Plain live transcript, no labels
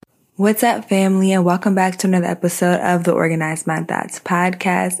What's up, family, and welcome back to another episode of the Organize My Thoughts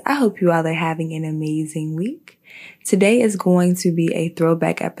podcast. I hope you all are having an amazing week. Today is going to be a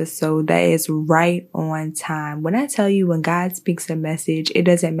throwback episode that is right on time. When I tell you when God speaks a message, it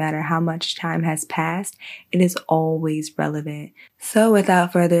doesn't matter how much time has passed, it is always relevant. So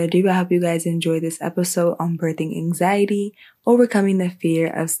without further ado, I hope you guys enjoy this episode on birthing anxiety, overcoming the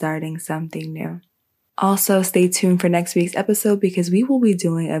fear of starting something new. Also, stay tuned for next week's episode because we will be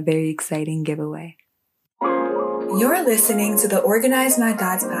doing a very exciting giveaway. You're listening to the Organize My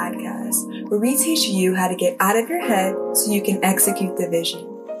Thoughts podcast, where we teach you how to get out of your head so you can execute the vision.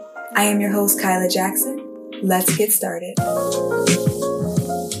 I am your host, Kyla Jackson. Let's get started.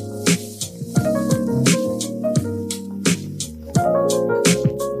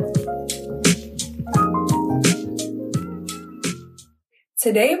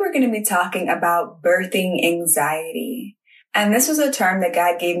 Today, we're going to be talking about birthing anxiety. And this was a term that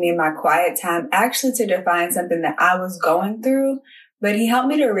God gave me in my quiet time, actually to define something that I was going through. But he helped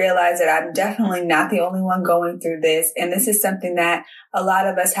me to realize that I'm definitely not the only one going through this. And this is something that a lot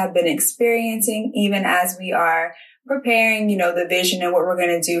of us have been experiencing, even as we are preparing, the vision and what we're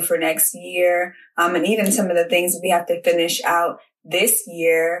going to do for next year. And even some of the things we have to finish out this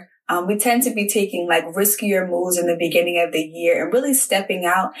year. We tend to be taking riskier moves in the beginning of the year and really stepping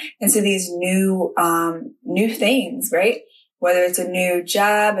out into these new things, right? Whether it's a new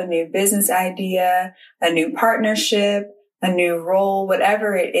job, a new business idea, a new partnership, a new role,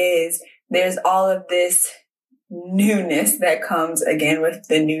 whatever it is, there's all of this newness that comes again with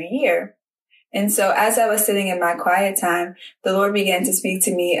the new year. And so as I was sitting in my quiet time, the Lord began to speak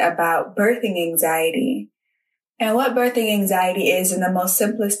to me about birthing anxiety. And what birthing anxiety is, in the most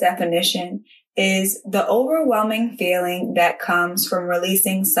simplest definition, is the overwhelming feeling that comes from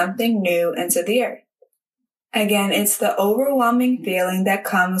releasing something new into the earth. Again, it's the overwhelming feeling that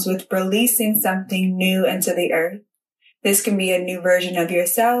comes with releasing something new into the earth. This can be a new version of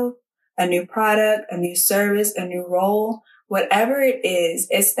yourself, a new product, a new service, a new role, whatever it is.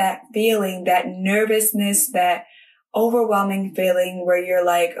 It's that feeling, that nervousness, that overwhelming feeling where you're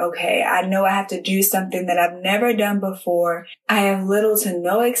like, okay, I know I have to do something that I've never done before. I have little to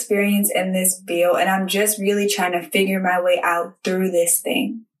no experience in this field, and I'm just really trying to figure my way out through this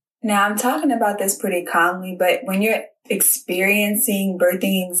thing. Now, I'm talking about this pretty calmly, but when you're experiencing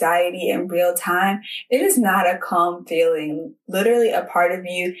birthing anxiety in real time, it is not a calm feeling. Literally, a part of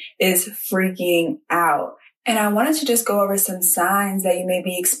you is freaking out. And I wanted to just go over some signs that you may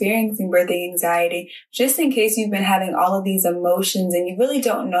be experiencing birthing anxiety, just in case you've been having all of these emotions and you really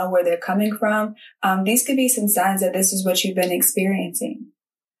don't know where they're coming from. These could be some signs that this is what you've been experiencing.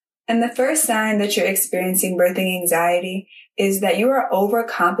 And the first sign that you're experiencing birthing anxiety is that you are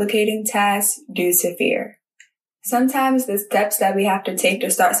overcomplicating tasks due to fear. Sometimes the steps that we have to take to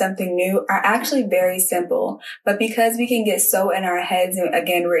start something new are actually very simple, but because we can get so in our heads, and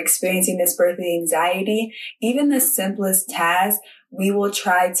again, we're experiencing this birthing anxiety, even the simplest task, we will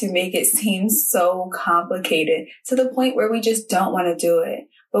try to make it seem so complicated to the point where we just don't want to do it.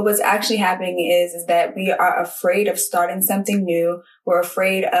 But what's actually happening is that we are afraid of starting something new. We're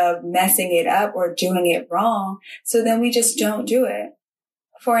afraid of messing it up or doing it wrong. So then we just don't do it.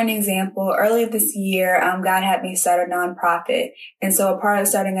 For an example, earlier this year, God had me start a nonprofit. And so a part of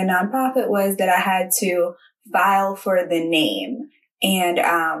starting a nonprofit was that I had to file for the name. And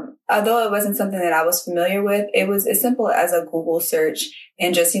although it wasn't something that I was familiar with, it was as simple as a Google search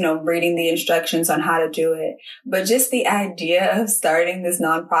and just, reading the instructions on how to do it. But just the idea of starting this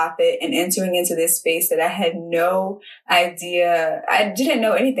nonprofit and entering into this space that I had no idea, I didn't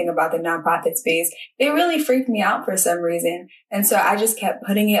know anything about the nonprofit space. It really freaked me out for some reason. And so I just kept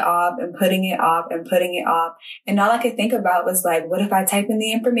putting it off and putting it off and putting it off. And all I could think about was what if I type in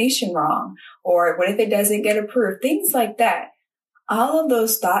the information wrong? Or what if it doesn't get approved? Things like that. All of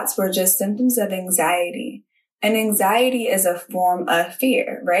those thoughts were just symptoms of anxiety. And anxiety is a form of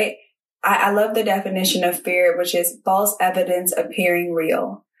fear, right? I love the definition of fear, which is false evidence appearing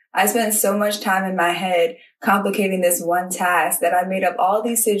real. I spent so much time in my head complicating this one task that I made up all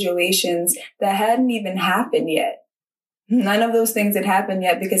these situations that hadn't even happened yet. None of those things had happened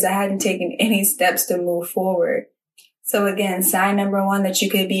yet because I hadn't taken any steps to move forward. So again, sign number one that you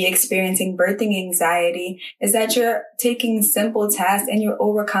could be experiencing birthing anxiety is that you're taking simple tasks and you're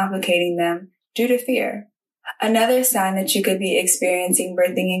overcomplicating them due to fear. Another sign that you could be experiencing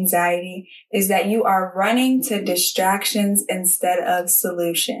birthing anxiety is that you are running to distractions instead of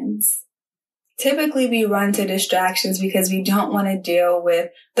solutions. Typically, we run to distractions because we don't want to deal with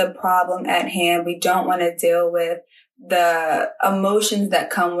the problem at hand. We don't want to deal with the emotions that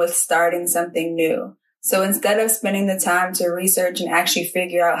come with starting something new. So instead of spending the time to research and actually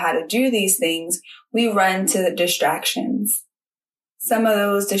figure out how to do these things, we run to the distractions. Some of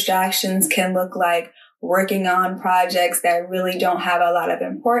those distractions can look like working on projects that really don't have a lot of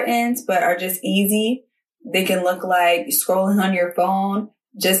importance, but are just easy. They can look like scrolling on your phone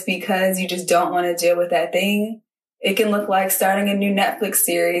just because you just don't want to deal with that thing. It can look like starting a new Netflix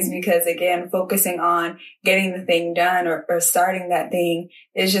series because, again, focusing on getting the thing done or starting that thing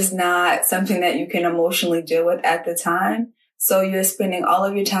is just not something that you can emotionally deal with at the time. So you're spending all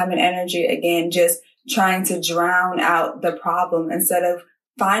of your time and energy, again, just trying to drown out the problem instead of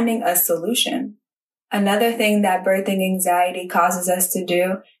finding a solution. Another thing that birthing anxiety causes us to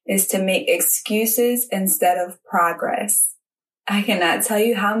do is to make excuses instead of progress. I cannot tell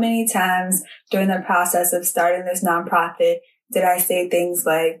you how many times during the process of starting this nonprofit did I say things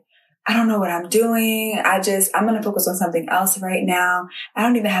like, I don't know what I'm doing. I'm going to focus on something else right now. I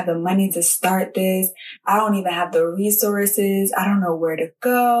don't even have the money to start this. I don't even have the resources. I don't know where to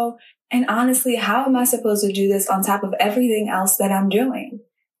go. And honestly, how am I supposed to do this on top of everything else that I'm doing?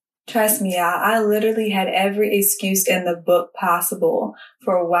 Trust me, I literally had every excuse in the book possible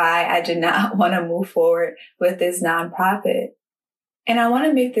for why I did not want to move forward with this nonprofit. And I want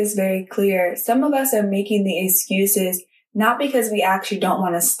to make this very clear. Some of us are making the excuses not because we actually don't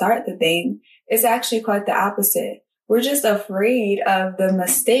want to start the thing. It's actually quite the opposite. We're just afraid of the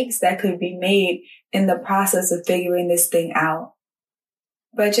mistakes that could be made in the process of figuring this thing out.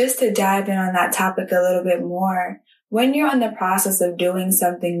 But just to dive in on that topic a little bit more, when you're in the process of doing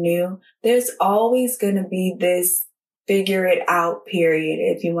something new, there's always going to be this figure it out period,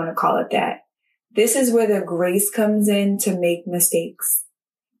 if you want to call it that. This is where the grace comes in to make mistakes.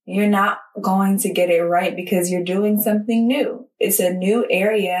 You're not going to get it right because you're doing something new. It's a new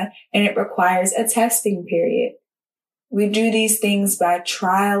area and it requires a testing period. We do these things by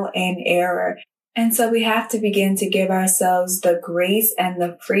trial and error. And so we have to begin to give ourselves the grace and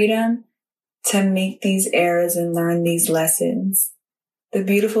the freedom to make these errors and learn these lessons. The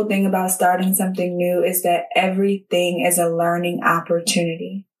beautiful thing about starting something new is that everything is a learning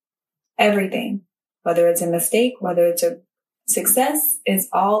opportunity. Everything, whether it's a mistake, whether it's a success, is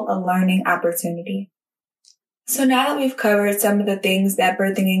all a learning opportunity. So now that we've covered some of the things that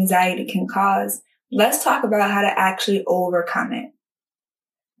birthing anxiety can cause, let's talk about how to actually overcome it.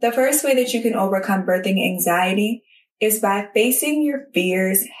 The first way that you can overcome birthing anxiety is by facing your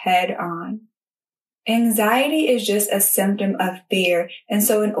fears head on. Anxiety is just a symptom of fear. And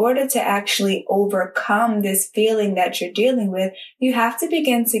so in order to actually overcome this feeling that you're dealing with, you have to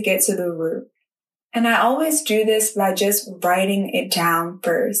begin to get to the root. And I always do this by just writing it down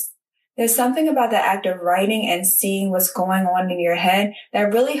first. There's something about the act of writing and seeing what's going on in your head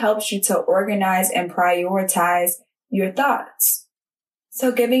that really helps you to organize and prioritize your thoughts.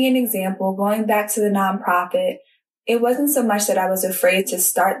 So giving an example, going back to the nonprofit, it wasn't so much that I was afraid to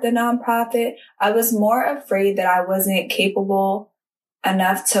start the nonprofit. I was more afraid that I wasn't capable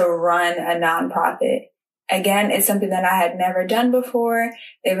enough to run a nonprofit. Again, it's something that I had never done before.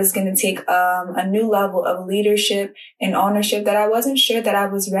 It was going to take a new level of leadership and ownership that I wasn't sure that I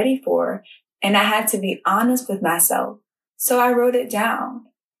was ready for. And I had to be honest with myself. So I wrote it down.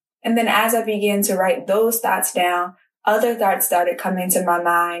 And then as I began to write those thoughts down, other thoughts started coming to my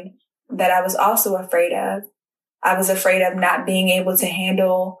mind that I was also afraid of. I was afraid of not being able to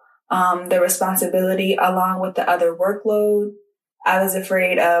handle the responsibility along with the other workload. I was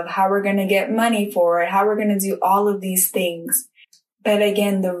afraid of how we're going to get money for it, how we're going to do all of these things. But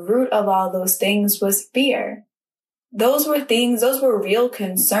again, the root of all those things was fear. Those were real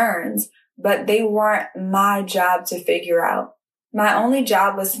concerns, but they weren't my job to figure out. My only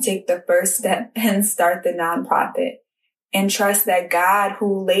job was to take the first step and start the nonprofit and trust that God,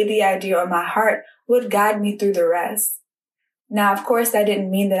 who laid the idea on my heart, would guide me through the rest. Now, of course, that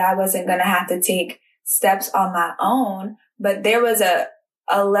didn't mean that I wasn't going to have to take steps on my own, but there was a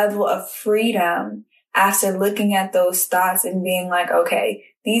level of freedom after looking at those thoughts and being like, okay,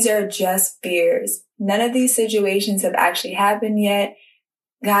 these are just fears. None of these situations have actually happened yet.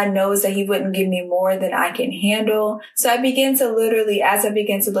 God knows that He wouldn't give me more than I can handle. So I began to literally, as I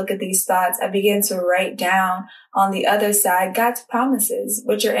began to look at these thoughts, I began to write down on the other side God's promises,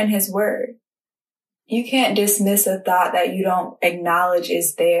 which are in His Word. You can't dismiss a thought that you don't acknowledge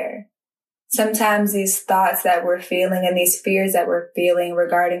is there. Sometimes these thoughts that we're feeling and these fears that we're feeling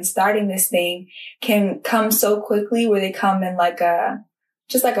regarding starting this thing can come so quickly where they come in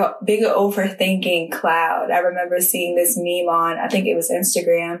just like a big overthinking cloud. I remember seeing this meme on, I think it was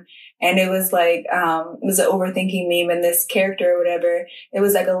Instagram, and it was like, it was an overthinking meme, and this character or whatever, it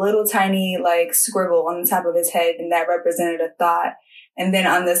was like a little tiny like scribble on the top of his head, and that represented a thought. And then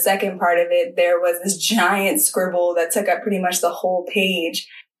on the second part of it, there was this giant scribble that took up pretty much the whole page.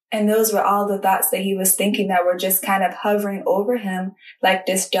 And those were all the thoughts that he was thinking that were just kind of hovering over him like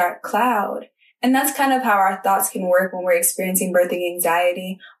this dark cloud. And that's kind of how our thoughts can work when we're experiencing birthing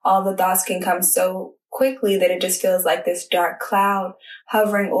anxiety. All the thoughts can come so quickly that it just feels like this dark cloud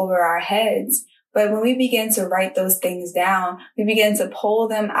hovering over our heads. But when we begin to write those things down, we begin to pull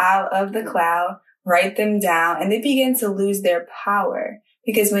them out of the cloud, write them down, and they begin to lose their power.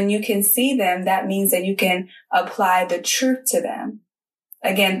 Because when you can see them, that means that you can apply the truth to them.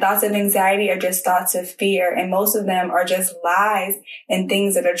 Again, thoughts of anxiety are just thoughts of fear, and most of them are just lies and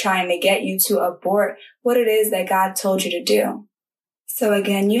things that are trying to get you to abort what it is that God told you to do. So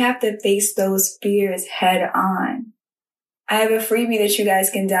again, you have to face those fears head on. I have a freebie that you guys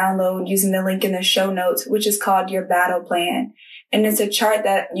can download using the link in the show notes, which is called Your Battle Plan. And it's a chart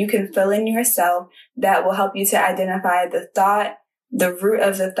that you can fill in yourself that will help you to identify the thought, the root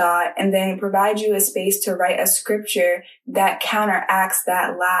of the thought, and then provide you a space to write a scripture that counteracts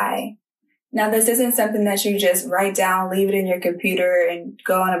that lie. Now, this isn't something that you just write down, leave it in your computer, and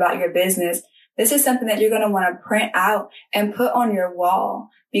go on about your business. This is something that you're going to want to print out and put on your wall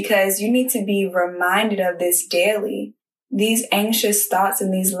because you need to be reminded of this daily. These anxious thoughts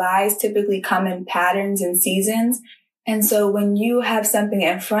and these lies typically come in patterns and seasons. And so when you have something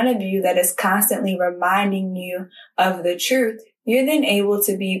in front of you that is constantly reminding you of the truth, you're then able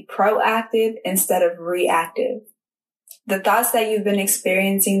to be proactive instead of reactive. The thoughts that you've been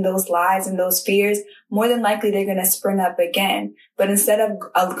experiencing, those lies and those fears, more than likely they're going to spring up again. But instead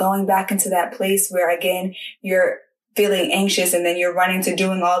of going back into that place where, again, you're feeling anxious and then you're running to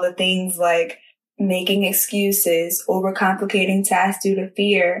doing all the things like making excuses, overcomplicating tasks due to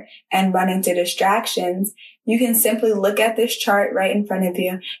fear, and running to distractions, you can simply look at this chart right in front of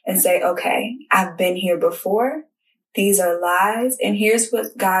you and say, okay, I've been here before. These are lies. And here's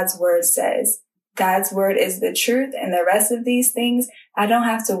what God's word says. God's word is the truth, and the rest of these things I don't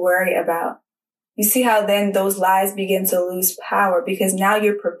have to worry about. You see how then those lies begin to lose power because now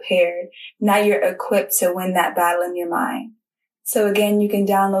you're prepared. Now you're equipped to win that battle in your mind. So again, you can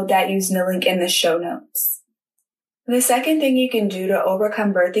download that using the link in the show notes. The second thing you can do to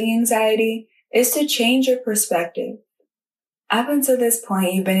overcome birthing anxiety is to change your perspective. Up until this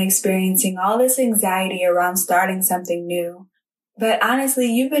point, you've been experiencing all this anxiety around starting something new. But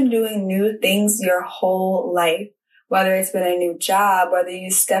honestly, you've been doing new things your whole life, whether it's been a new job, whether you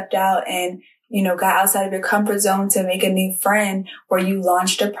stepped out and, got outside of your comfort zone to make a new friend, or you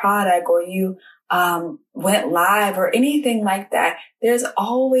launched a product, or you went live or anything like that. There's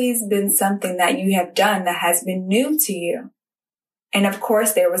always been something that you have done that has been new to you. And of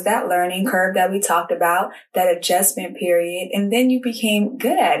course, there was that learning curve that we talked about, that adjustment period, and then you became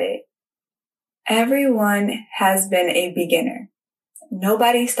good at it. Everyone has been a beginner.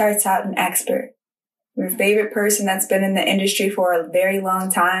 Nobody starts out an expert. Your favorite person that's been in the industry for a very long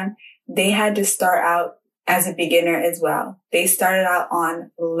time, they had to start out as a beginner as well. They started out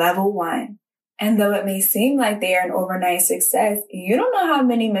on level 1. And though it may seem like they are an overnight success, you don't know how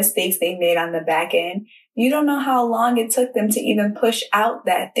many mistakes they made on the back end. You don't know how long it took them to even push out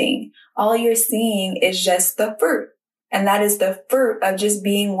that thing. All you're seeing is just the fruit. And that is the fruit of just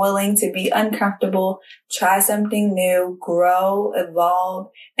being willing to be uncomfortable, try something new, grow, evolve,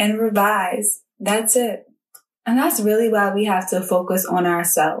 and revise. That's it. And that's really why we have to focus on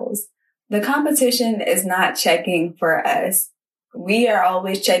ourselves. The competition is not checking for us. We are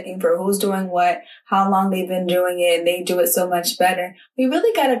always checking for who's doing what, how long they've been doing it, and they do it so much better. We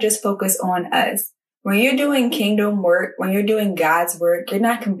really got to just focus on us. When you're doing kingdom work, when you're doing God's work, you're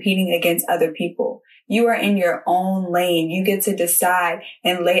not competing against other people. You are in your own lane. You get to decide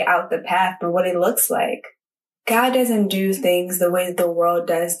and lay out the path for what it looks like. God doesn't do things the way the world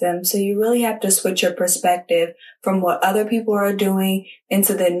does them. So you really have to switch your perspective from what other people are doing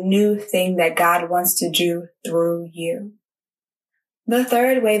into the new thing that God wants to do through you. The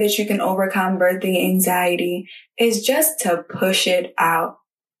third way that you can overcome birthing anxiety is just to push it out.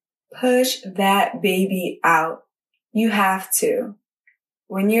 Push that baby out. You have to.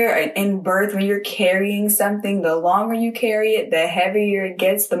 When you're in birth, when you're carrying something, the longer you carry it, the heavier it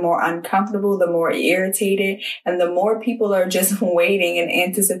gets, the more uncomfortable, the more irritated, and the more people are just waiting in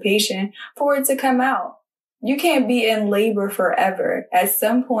anticipation for it to come out. You can't be in labor forever. At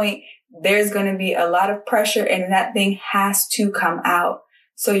some point, there's going to be a lot of pressure and that thing has to come out.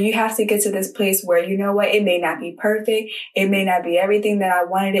 So you have to get to this place where, you know what, it may not be perfect. It may not be everything that I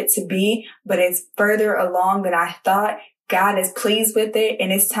wanted it to be, but it's further along than I thought. God is pleased with it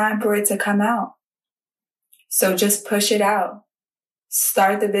and it's time for it to come out. So just push it out.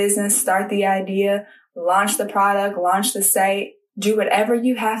 Start the business, start the idea, launch the product, launch the site. Do whatever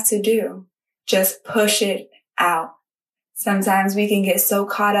you have to do. Just push it out. Sometimes we can get so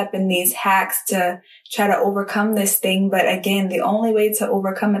caught up in these hacks to try to overcome this thing. But again, the only way to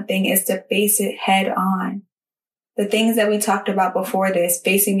overcome a thing is to face it head on. The things that we talked about before this,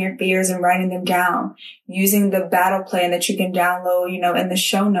 facing your fears and writing them down, using the battle plan that you can download, in the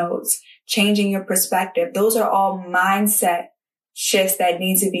show notes, changing your perspective. Those are all mindset shifts that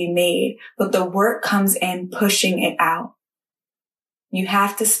need to be made. But the work comes in pushing it out. You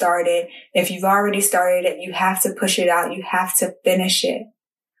have to start it. If you've already started it, you have to push it out. You have to finish it.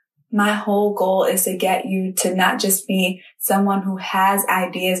 My whole goal is to get you to not just be someone who has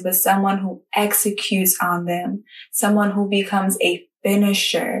ideas, but someone who executes on them. Someone who becomes a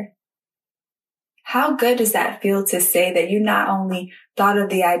finisher. How good does that feel to say that you not only thought of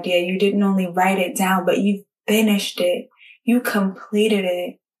the idea, you didn't only write it down, but you finished it. You completed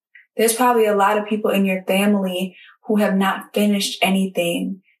it. There's probably a lot of people in your family who have not finished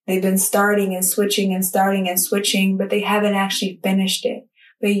anything. They've been starting and switching and starting and switching, but they haven't actually finished it.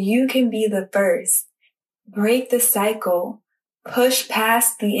 But you can be the first. Break the cycle. Push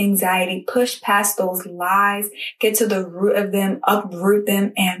past the anxiety. Push past those lies. Get to the root of them. Uproot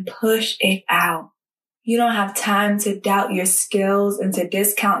them and push it out. You don't have time to doubt your skills and to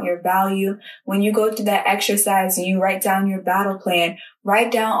discount your value. When you go through that exercise and you write down your battle plan,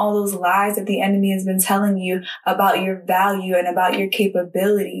 write down all those lies that the enemy has been telling you about your value and about your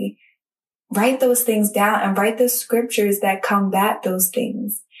capability. Write those things down and write the scriptures that combat those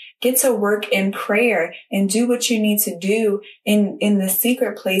things. Get to work in prayer and do what you need to do in the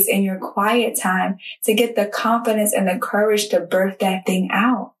secret place in your quiet time to get the confidence and the courage to birth that thing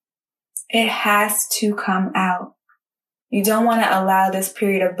out. It has to come out. You don't want to allow this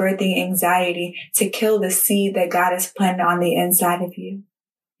period of birthing anxiety to kill the seed that God has planted on the inside of you.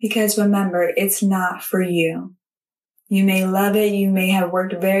 Because remember, it's not for you. You may love it. You may have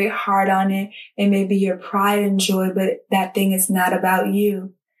worked very hard on it. It may be your pride and joy, but that thing is not about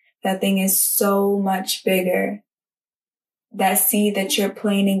you. That thing is so much bigger. That seed that you're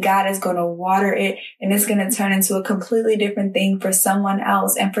planting, God is going to water it and it's going to turn into a completely different thing for someone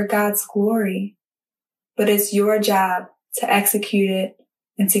else and for God's glory. But it's your job to execute it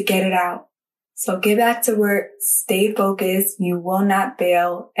and to get it out. So get back to work, stay focused. You will not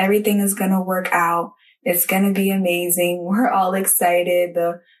fail. Everything is going to work out. It's going to be amazing. We're all excited.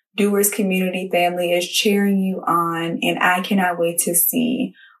 The Doers community family is cheering you on and I cannot wait to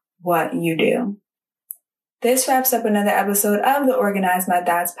see what you do. This wraps up another episode of the Organize My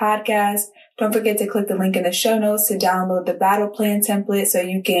Thoughts podcast. Don't forget to click the link in the show notes to download the battle plan template so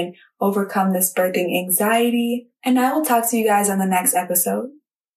you can overcome this birthing anxiety. And I will talk to you guys on the next episode.